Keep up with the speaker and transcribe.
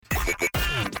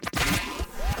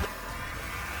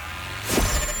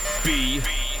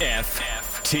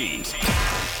BFT.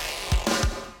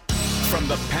 From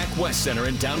the Pac West Center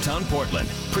in downtown Portland,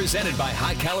 presented by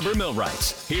High Caliber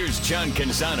Millwrights, here's John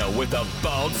Canzano with the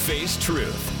bald-faced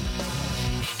truth.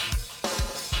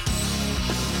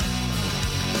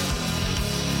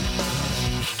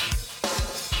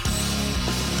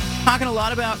 Talking a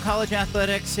lot about college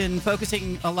athletics and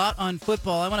focusing a lot on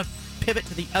football. I want to pivot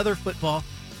to the other football.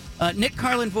 Nick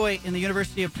Carlin-Voight in the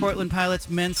University of Portland Pilots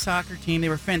men's soccer team. They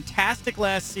were fantastic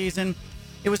last season.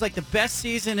 It was like the best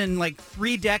season in like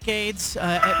 3 decades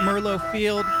at Merlot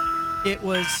Field. It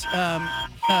was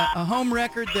a home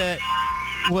record that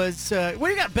was... what do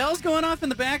you got, bells going off in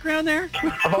the background there?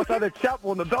 I'm outside the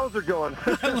chapel and the bells are going.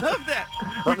 I love that.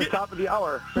 On the top of the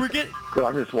hour. We're getting... So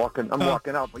I'm just walking. I'm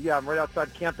walking out. But yeah, I'm right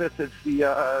outside campus. It's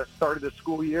the start of the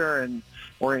school year, and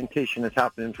orientation is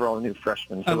happening for all the new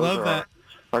freshmen. So I love that.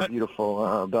 Our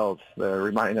beautiful bells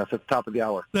reminding us at the top of the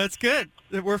hour. That's good.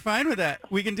 We're fine with that.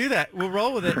 We can do that. We'll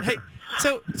roll with it. Hey,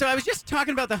 so I was just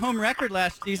talking about the home record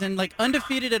last season, like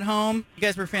undefeated at home. You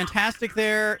guys were fantastic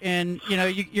there, and you know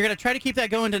you're going to try to keep that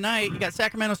going tonight. You got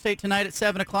Sacramento State tonight at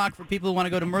 7 o'clock for people who want to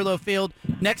go to Merlot Field.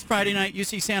 Next Friday night,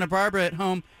 UC Santa Barbara at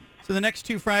home. So the next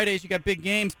 2 Fridays, you got big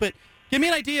games. But give me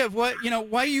an idea of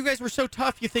why you guys were so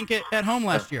tough. You think at home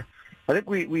last year. I think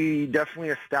we definitely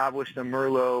established a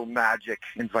Merlot magic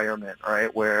environment,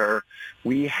 right, where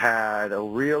we had a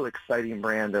real exciting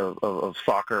brand of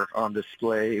soccer on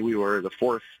display. We were the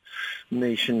 4th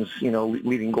nation's,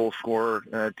 leading goal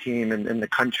scorer team in the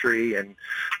country, and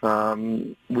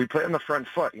we played on the front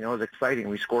foot. It was exciting.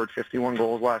 We scored 51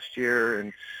 goals last year,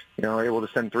 and able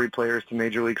to send 3 players to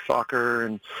Major League Soccer.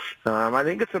 And I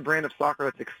think it's a brand of soccer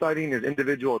that's exciting. There's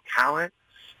individual talent,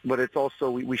 but it's also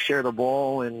we share the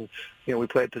ball, and we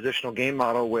play a positional game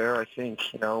model where I think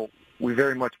we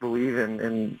very much believe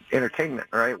in entertainment,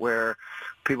 right? Where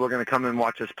people are going to come and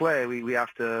watch us play. We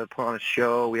have to put on a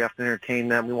show. We have to entertain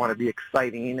them. We want to be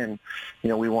exciting, and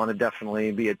we want to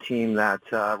definitely be a team that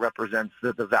represents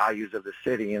the values of the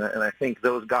city. And I think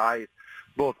those guys,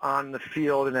 both on the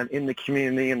field and then in the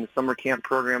community and the summer camp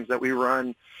programs that we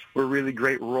run, were really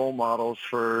great role models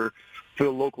for the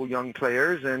local young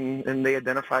players, and they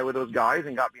identify with those guys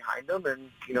and got behind them, and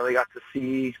they got to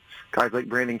see guys like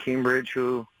Brandon Cambridge,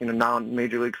 who now in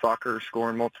Major League Soccer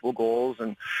scoring multiple goals,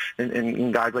 and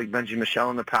guys like Benji Michel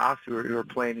in the past who are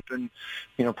playing and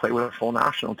play with a full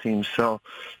national team. So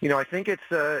I think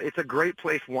it's a great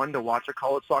place, one, to watch a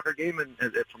college soccer game and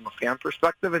from a fan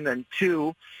perspective, and then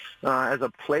 2, as a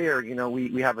player,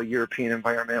 we have a European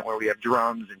environment where we have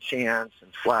drums and chants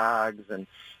and flags, and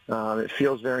it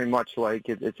feels very much like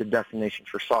it's a destination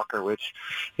for soccer, which,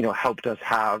 helped us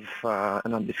have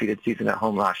an undefeated season at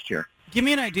home last year. Give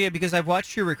me an idea, because I've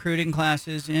watched your recruiting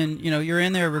classes, and, you're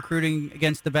in there recruiting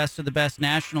against the best of the best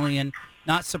nationally, and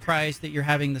not surprised that you're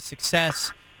having the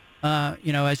success,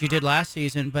 as you did last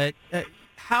season. But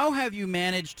how have you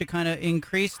managed to kind of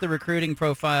increase the recruiting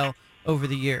profile over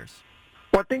the years?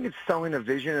 Well, I think it's selling a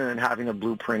vision and having a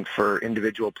blueprint for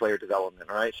individual player development,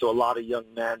 right? So a lot of young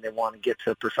men, they want to get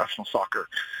to professional soccer.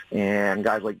 And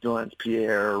guys like Dylan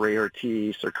Pierre, Ray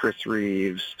Ortiz, or Chris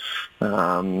Reeves,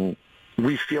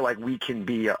 we feel like we can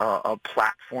be a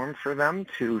platform for them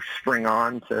to spring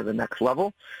on to the next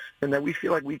level, and that we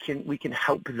feel like we can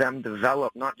help them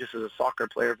develop, not just as a soccer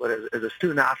player, but as a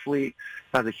student athlete,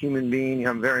 as a human being.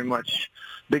 I'm very much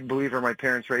a big believer. My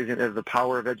parents raised it as the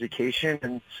power of education,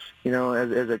 and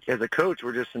as a coach,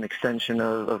 we're just an extension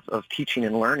of teaching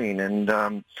and learning,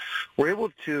 and we're able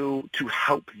to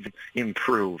help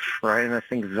improve, right? And I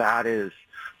think that is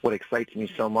what excites me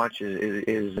so much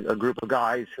is a group of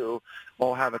guys who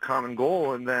all have a common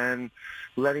goal, and then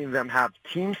letting them have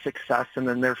team success, and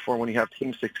then therefore when you have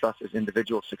team success is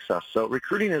individual success. So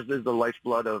recruiting is the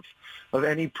lifeblood of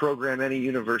any program, any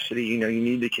university. You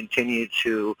need to continue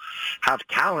to have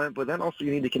talent, but then also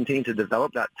you need to continue to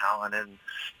develop that talent.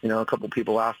 And a couple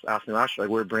people asked me last year,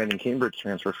 like, where Brandon Cambridge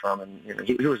transferred from, and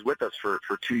he was with us for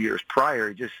 2 years prior.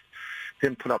 He just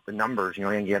didn't put up the numbers. He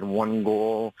had 1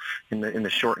 goal in the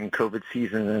shortened COVID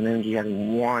season, and then he had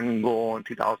 1 goal in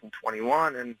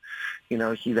 2021, and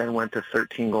he then went to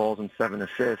 13 goals and 7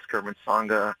 assists. Kervin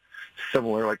Sanga,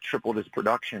 similar, like tripled his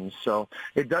production. So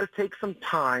it does take some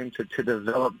time to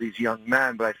develop these young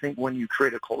men, but I think when you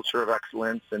create a culture of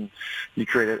excellence and you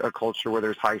create a culture where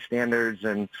there's high standards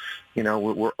and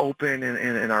we're open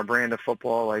in our brand of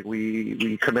football. Like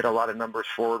we commit a lot of numbers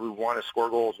forward. We want to score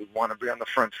goals. We want to be on the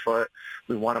front foot.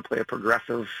 We want to play a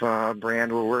progressive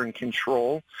brand where we're in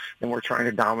control and we're trying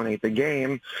to dominate the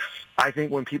game. I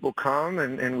think when people come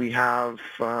and we have,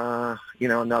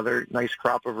 another nice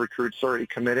crop of recruits already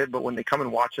committed, but when they come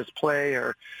and watch us play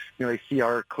or, they see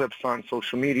our clips on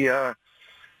social media,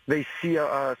 they see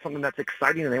something that's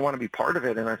exciting and they want to be part of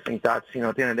it. And I think that's, at the end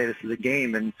of the day, this is a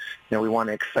game, and, we want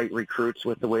to excite recruits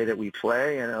with the way that we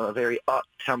play and a very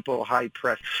up-tempo,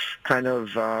 high-press, kind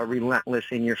of relentless,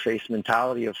 in-your-face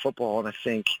mentality of football. And I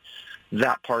think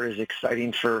that part is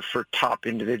exciting for top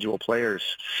individual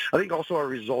players. I think also our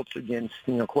results against,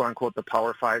 quote-unquote, the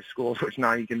Power 5 schools, which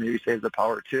now you can maybe say is the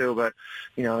Power 2, but,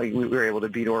 we were able to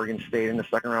beat Oregon State in the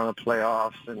second round of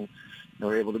playoffs, and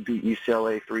we're able to beat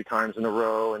UCLA 3 times in a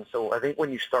row. And so I think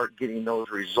when you start getting those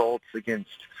results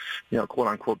against, quote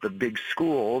unquote, the big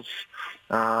schools,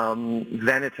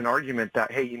 then it's an argument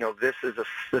that, hey, this is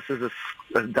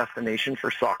a destination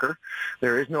for soccer.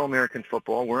 There is no American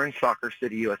football. We're in Soccer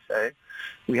City, USA.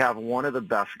 We have one of the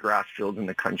best grass fields in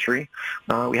the country.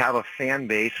 We have a fan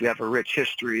base. We have a rich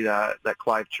history that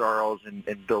Clive Charles and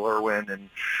Bill Irwin and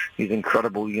these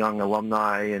incredible young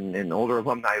alumni and older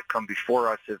alumni who've come before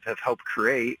us have helped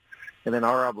create. And then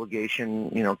our obligation,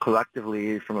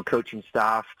 collectively from a coaching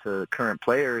staff to current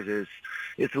players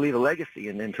is to leave a legacy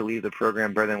and then to leave the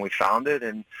program better than we found it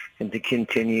and to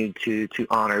continue to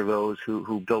honor those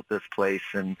who built this place.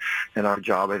 And our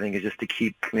job, I think, is just to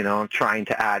keep, trying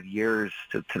to add years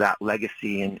to that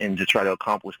legacy and to try to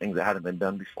accomplish things that hadn't been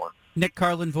done before. Nick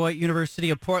Carlin-Voight, University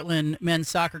of Portland men's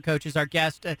soccer coach, is our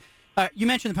guest. You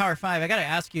mentioned the Power 5. I got to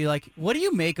ask you, what do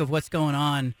you make of what's going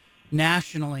on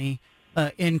nationally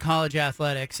in college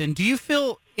athletics? And do you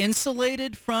feel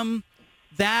insulated from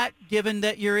that, given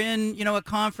that you're in, a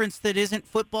conference that isn't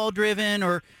football driven,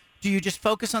 or do you just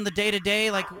focus on the day-to-day?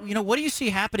 What do you see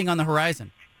happening on the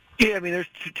horizon? Yeah, there's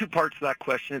two parts to that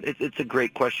question. It's a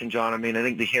great question, John. I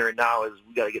think the here and now is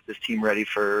we got to get this team ready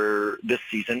for this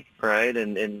season, right?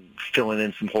 And filling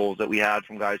in some holes that we had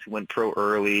from guys who went pro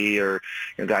early or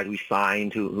guys we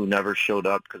signed who never showed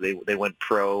up because they went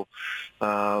pro.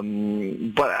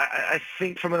 But I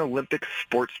think from an Olympic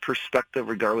sports perspective,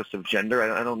 regardless of gender,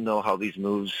 I don't know how these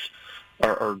moves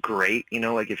are great.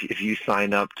 If you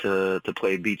sign up to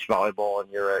play beach volleyball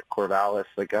and you're at Corvallis,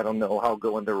 I don't know how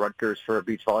going to Rutgers for a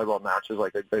beach volleyball match is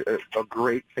a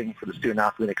great thing for the student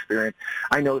athlete experience.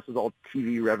 I know this is all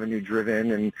TV revenue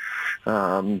driven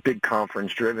and big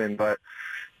conference driven, but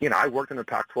I worked in the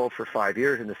Pac-12 for 5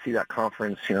 years, and to see that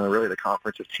conference, really the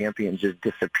Conference of Champions just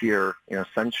disappear,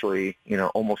 essentially,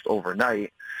 almost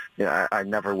overnight. I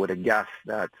never would have guessed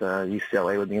that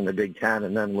UCLA would be in the Big Ten,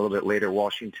 and then a little bit later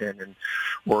Washington and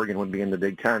Oregon would be in the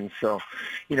Big Ten. So,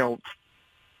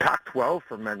 Pac-12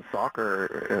 for men's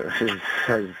soccer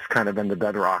has kind of been the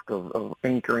bedrock of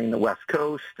anchoring the West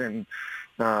Coast, and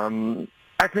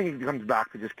I think it comes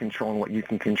back to just controlling what you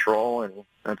can control, and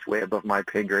that's way above my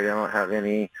pay grade. I don't have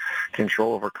any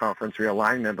control over conference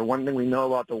realignment. But one thing we know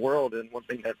about the world, and one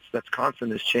thing that's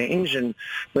constant, is change, and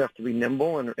we have to be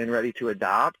nimble and ready to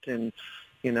adapt. And,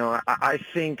 I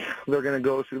think they're going to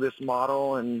go through this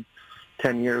model, and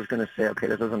 10 years going to say, okay,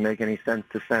 this doesn't make any sense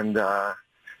to send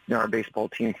our baseball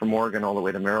team from Oregon all the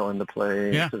way to Maryland to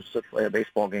play to play a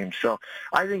baseball game. So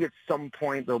I think at some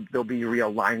point there'll be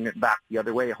realignment back the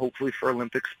other way, hopefully for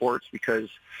Olympic sports, because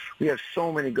we have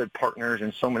so many good partners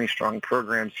and so many strong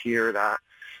programs here that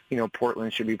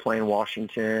Portland should be playing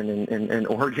Washington, and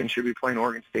Oregon should be playing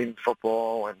Oregon State in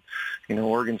football, and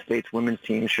Oregon State's women's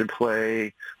team should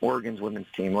play Oregon's women's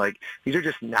team. These are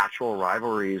just natural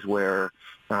rivalries where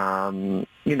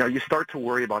you start to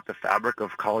worry about the fabric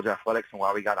of college athletics and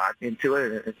why we got into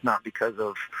it. And it's not because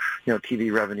of,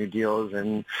 TV revenue deals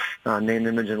and name,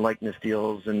 image, and likeness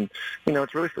deals. And,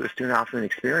 it's really for the student athlete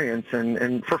experience.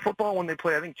 And for football, when they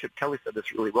play, I think Chip Kelly said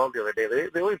this really well the other day,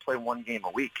 they only play one game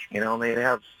a week. They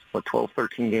have, 12,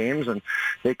 13 games, and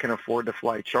they can afford to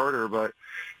fly charter. But,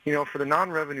 for the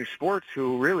non-revenue sports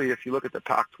who really, if you look at the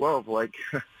Pac-12,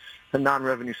 the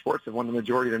non-revenue sports have won the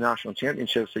majority of the national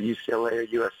championships at UCLA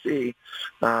or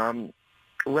USC.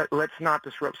 Let's not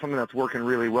disrupt something that's working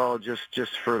really well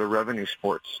just for the revenue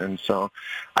sports. And so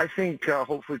I think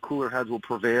hopefully cooler heads will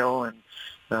prevail, and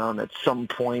at some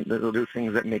point they'll do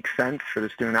things that make sense for the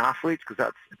student athletes, because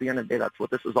that's, at the end of the day, that's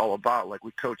what this is all about.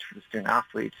 We coach for the student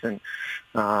athletes, and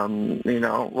a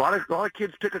lot of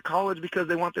kids pick a college because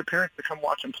they want their parents to come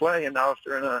watch them play. And now if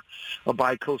they're in a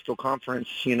bi-coastal conference,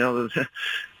 the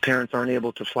parents aren't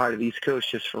able to fly to the East Coast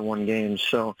just for one game.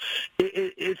 So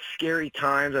it's scary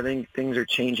times. I think things are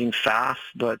changing fast,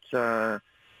 but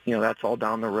that's all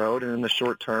down the road. And in the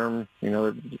short term,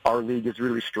 our league is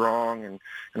really strong, and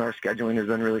our scheduling has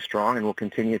been really strong, and we'll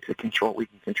continue to control what we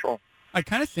can control. I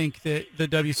kind of think that the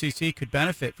WCC could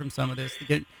benefit from some of this.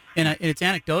 And it's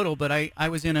anecdotal, but I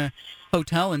was in a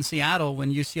hotel in Seattle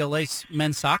when UCLA's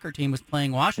men's soccer team was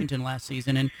playing Washington last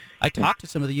season, and I talked to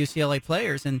some of the UCLA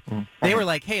players, and they were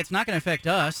like, hey, it's not going to affect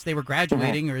us. They were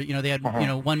graduating, or they had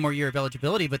one more year of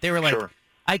eligibility, but they were like, sure.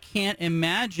 I can't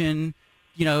imagine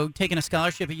taking a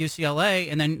scholarship at UCLA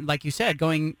and then, like you said,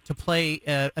 going to play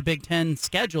a Big Ten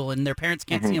schedule, and their parents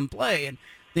can't see them play, and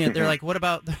they're like, what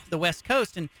about the West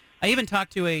Coast? And I even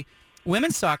talked to a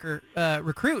women's soccer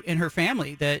recruit and her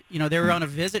family that, they were on a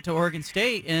visit to Oregon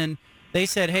State, and they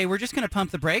said, hey, we're just going to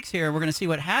pump the brakes here. We're going to see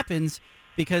what happens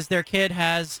because their kid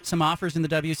has some offers in the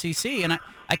WCC. And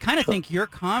I kind of think your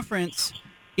conference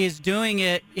is doing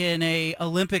it in a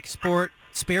Olympic sport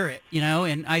spirit,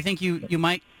 and I think you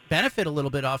might benefit a little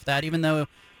bit off that, even though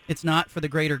it's not for the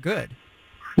greater good.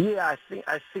 Yeah,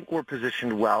 I think we're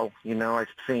positioned well. I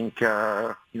think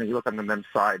you look on the men's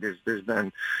side. There's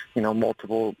been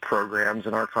multiple programs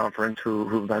in our conference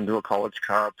who've been to a College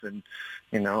Cup and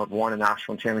have won a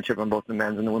national championship on both the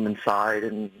men's and the women's side.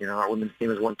 And our women's team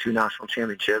has won 2 national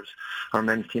championships. Our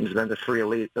men's team has been to 3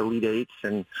 Elite Eights,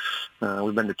 and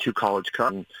we've been to 2 College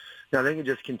Cups. And I think it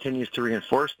just continues to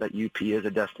reinforce that UP is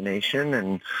a destination.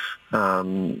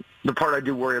 And the part I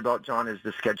do worry about, John, is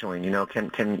the scheduling.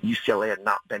 Can UCLA had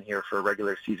not been here for a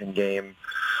regular season game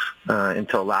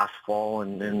until last fall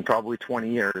and probably 20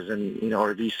 years. And,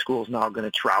 are these schools now going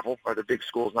to travel? Are the big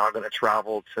schools now going to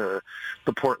travel to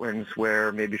the Portlands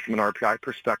where maybe from an RPI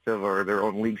perspective or their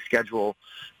own league schedule,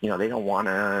 they don't want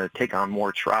to take on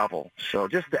more travel. So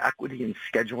just the equity in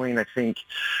scheduling, I think,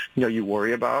 you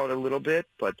worry about a little bit.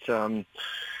 But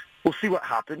we'll see what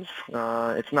happens.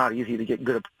 It's not easy to get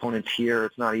good opponents here.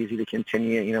 It's not easy to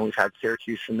continue. We've had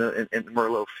Syracuse in the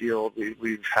Merlot field.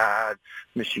 We've had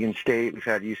Michigan State. We've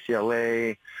had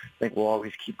UCLA. I think we'll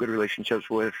always keep good relationships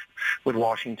with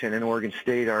Washington and Oregon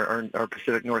State, our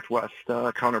Pacific Northwest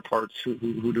counterparts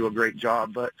who do a great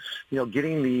job. But,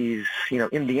 getting these,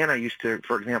 Indiana used to,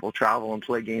 for example, travel and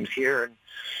play games here, and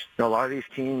a lot of these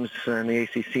teams in the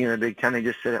ACC and the Big Ten, they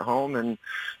just sit at home and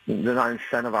they're not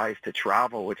incentivized to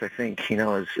travel, which I think,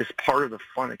 is part of the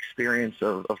fun experience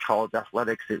of college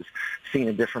athletics, is seeing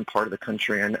a different part of the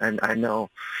country. And I know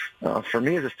for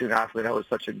me as a student athlete, that was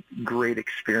such a great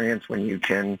experience when you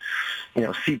can,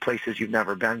 see places you've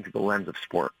never been through the lens of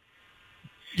sport.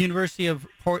 University of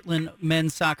Portland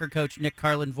men's soccer coach Nick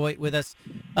Carlin-Voight with us.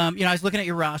 I was looking at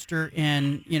your roster,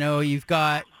 and, you've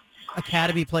got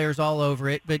academy players all over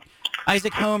it, but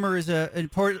Isaac Homer is a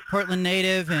Portland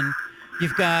native, and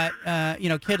you've got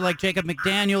kid like Jacob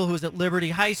McDaniel who's at Liberty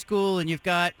High School, and you've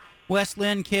got West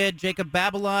Lynn kid Jacob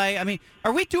Babalai. I mean,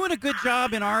 are we doing a good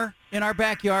job in our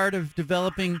backyard of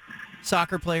developing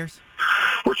soccer players?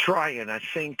 We're trying. I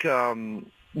think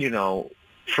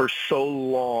for so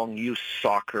long youth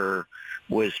soccer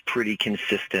was pretty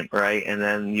consistent, right? And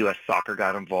then U.S. Soccer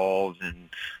got involved, and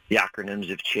the acronyms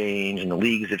have changed, and the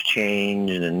leagues have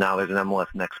changed, and now there's an MLS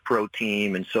Next Pro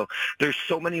team, and so there's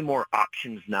so many more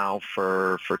options now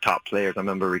for top players. I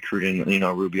remember recruiting,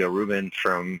 Rubio Rubin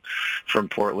from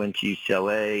Portland to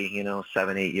UCLA,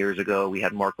 7-8 years ago. We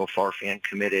had Marco Farfan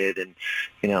committed, and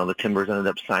the Timbers ended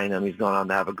up signing him. He's gone on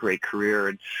to have a great career,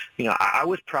 and I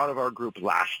was proud of our group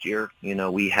last year.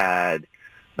 We had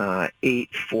 8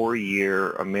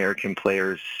 4-year American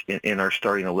players in our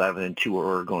starting 11, and 2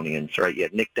 were Oregonians, right? You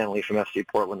had Nick Denley from FC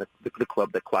Portland, the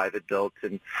club that Clive had built,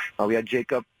 and we had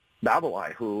Jacob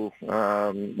Babalai, who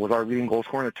was our leading goal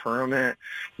scorer in the tournament,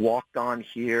 walked on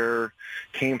here,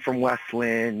 came from West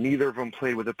Lynn. Neither of them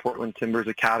played with the Portland Timbers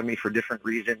Academy for different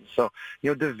reasons. So,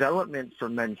 development for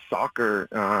men's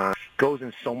soccer goes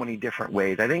in so many different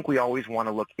ways. I think we always want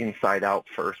to look inside out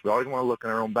first. We always want to look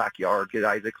in our own backyard, get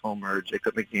Isaac Homer,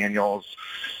 Jacob McDaniels,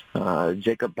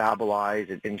 Jacob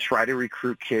Babalai, and try to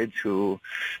recruit kids who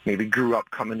maybe grew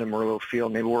up coming to Merlot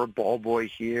Field, maybe were a ball boy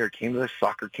here, came to the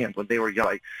soccer camp when they were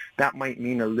young. That might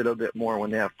mean a little bit more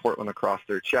when they have Portland across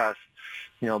their chest.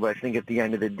 But I think at the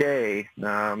end of the day,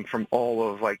 from all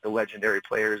of the legendary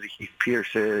players, the Heath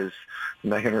Pierces, the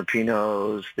Megan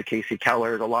Rapinos, the Casey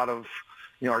Kellers, a lot of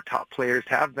our top players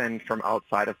have been from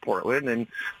outside of Portland, and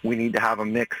we need to have a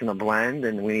mix and a blend,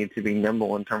 and we need to be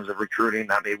nimble in terms of recruiting.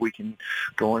 That maybe we can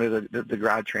go into the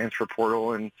grad transfer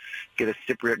portal and get a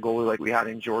Cypriot goalie like we had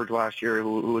in George last year,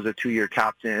 who was a 2-year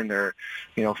captain, or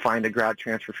find a grad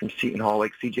transfer from Seton Hall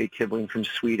like CJ Tibbling from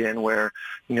Sweden, where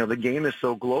the game is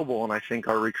so global, and I think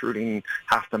our recruiting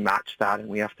has to match that, and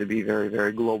we have to be very,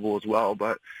 very global as well.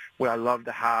 But would I love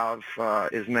to have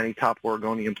as many top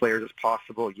Oregonian players as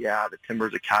possible? Yeah, the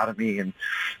Timbers Academy and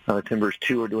the Timbers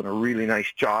 2 are doing a really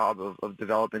nice job of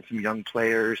developing some young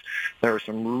players. There are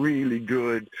some really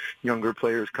good younger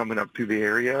players coming up through the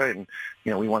area, and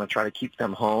we want to try to keep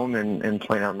them home and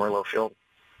playing on Merlot Field.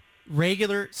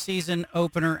 Regular season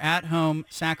opener at home,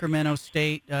 Sacramento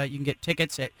State. You can get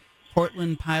tickets at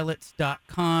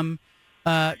portlandpilots.com.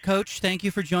 Coach, thank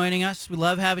you for joining us. We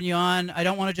love having you on. I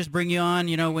don't want to just bring you on,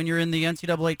 when you're in the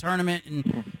NCAA tournament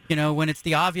and, when it's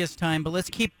the obvious time, but let's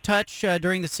keep touch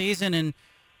during the season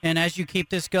and as you keep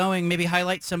this going, maybe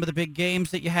highlight some of the big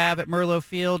games that you have at Merlot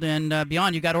Field and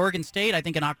beyond. You got Oregon State, I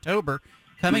think, in October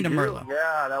coming to Merlot.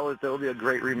 Yeah, that'll be a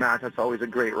great rematch. That's always a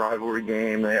great rivalry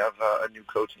game. They have a new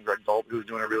coach in Greg Dalt who's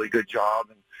doing a really good job,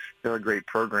 and they're a great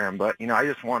program. But, I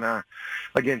just want to,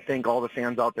 again, thank all the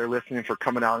fans out there listening for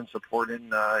coming out and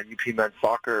supporting UP men's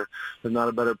soccer. There's not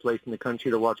a better place in the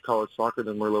country to watch college soccer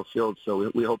than Merlot Field,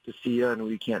 so we hope to see you, and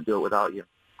we can't do it without you.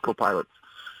 Go Pilots.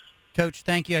 Coach,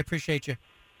 thank you. I appreciate you.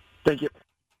 Thank you.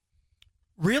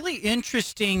 Really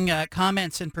interesting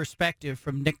comments and perspective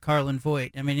from Nick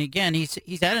Carlin-Voight. I mean, again, he's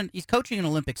coaching an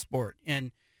Olympic sport,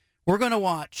 and we're going to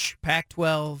watch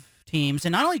Pac-12 teams,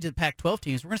 and not only the Pac-12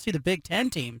 teams, we're going to see the Big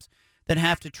Ten teams that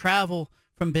have to travel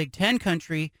from Big Ten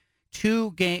country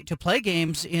to play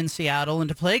games in Seattle and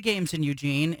to play games in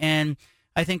Eugene. And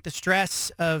I think the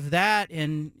stress of that,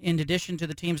 in addition to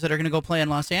the teams that are going to go play in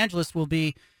Los Angeles, will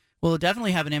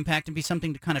definitely have an impact and be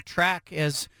something to kind of track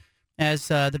as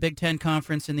the Big Ten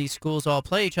Conference and these schools all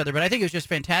play each other. But I think it was just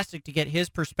fantastic to get his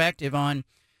perspective on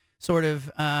sort of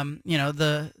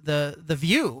the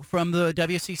view from the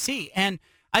WCC. And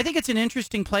I think it's an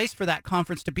interesting place for that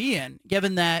conference to be in,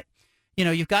 given that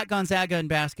you've got Gonzaga in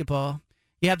basketball,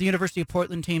 you have the University of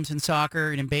Portland teams in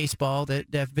soccer and in baseball that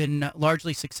have been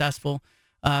largely successful.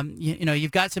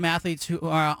 You've got some athletes who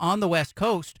are on the West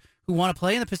Coast who want to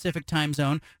play in the Pacific time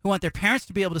zone, who want their parents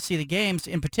to be able to see the games,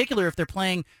 in particular if they're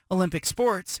playing Olympic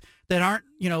sports that aren't,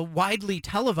 widely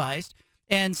televised.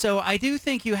 And so I do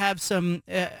think you have some,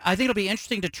 I think it'll be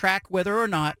interesting to track whether or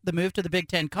not the move to the Big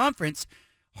Ten Conference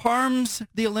harms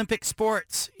the Olympic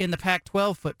sports in the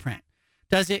Pac-12 footprint.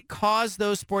 Does it cause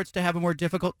those sports to have a more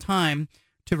difficult time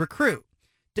to recruit?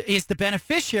 Is the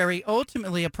beneficiary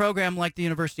ultimately a program like the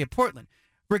University of Portland?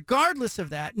 Regardless of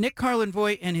that, Nick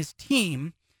Carlin-Voight and his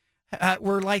team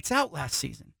were lights out last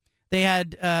season. They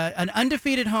had an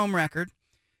undefeated home record.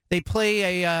 They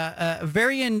play a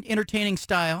very entertaining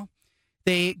style.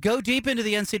 They go deep into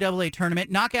the NCAA tournament,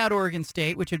 knock out Oregon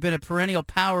State, which had been a perennial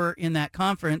power in that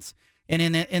conference and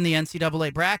in the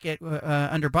NCAA bracket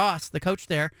under Boss, the coach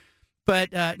there.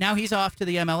 But now he's off to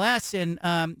the MLS,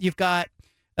 and you've got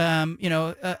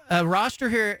a roster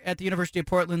here at the University of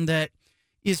Portland that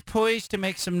is poised to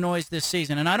make some noise this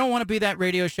season. And I don't want to be that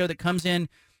radio show that comes in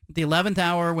the 11th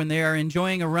hour when they are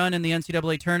enjoying a run in the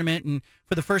NCAA tournament and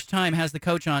for the first time has the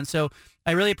coach on. So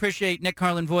I really appreciate Nick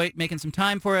Carlin-Voight making some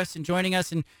time for us and joining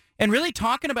us and really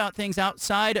talking about things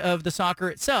outside of the soccer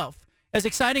itself. As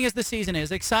exciting as the season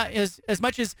is, as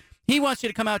much as he wants you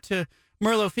to come out to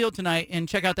Merlot Field tonight and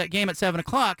check out that game at 7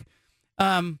 o'clock,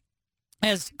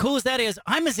 as cool as that is,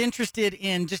 I'm as interested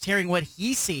in just hearing what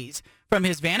he sees from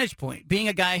his vantage point, being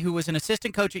a guy who was an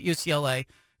assistant coach at UCLA,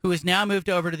 who has now moved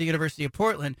over to the University of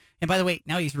Portland. And by the way,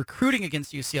 now he's recruiting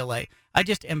against UCLA. I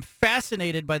just am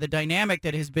fascinated by the dynamic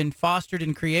that has been fostered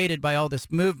and created by all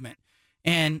this movement.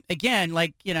 And again,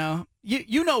 you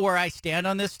know where I stand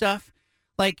on this stuff.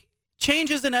 Like,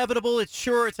 change is inevitable. It's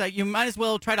like you might as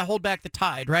well try to hold back the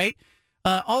tide, right?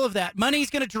 All of that. Money's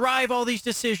going to drive all these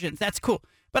decisions. That's cool.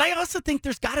 But I also think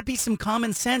there's got to be some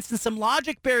common sense and some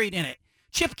logic buried in it.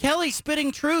 Chip Kelly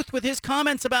spitting truth with his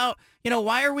comments about,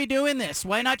 why are we doing this?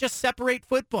 Why not just separate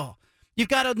football? You've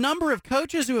got a number of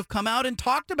coaches who have come out and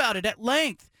talked about it at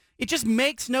length. It just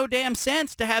makes no damn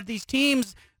sense to have these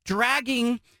teams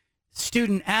dragging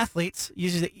student athletes,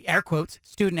 uses the air quotes,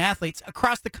 student athletes,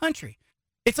 across the country.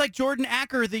 It's like Jordan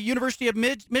Acker, the University of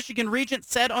Michigan regent,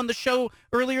 said on the show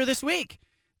earlier this week.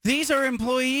 These are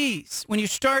employees. When you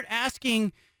start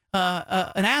asking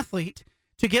an athlete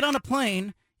to get on a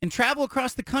plane and travel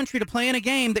across the country to play in a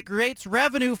game that creates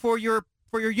revenue for your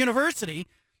university,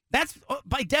 that's,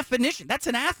 by definition, that's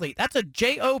an athlete. That's a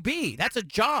job. That's a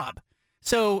job.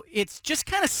 So it's just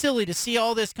kind of silly to see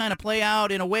all this kind of play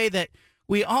out in a way that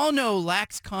we all know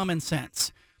lacks common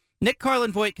sense. Nick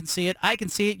Carlin-Voight can see it. I can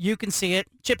see it. You can see it.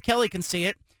 Chip Kelly can see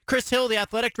it. Chris Hill, the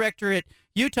athletic director at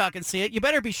Utah, can see it. You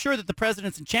better be sure that the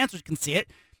presidents and chancellors can see it.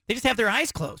 They just have their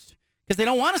eyes closed because they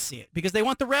don't want to see it, because they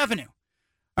want the revenue.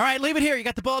 All right, leave it here. You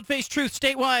got the bald-faced truth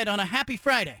statewide on a happy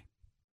Friday.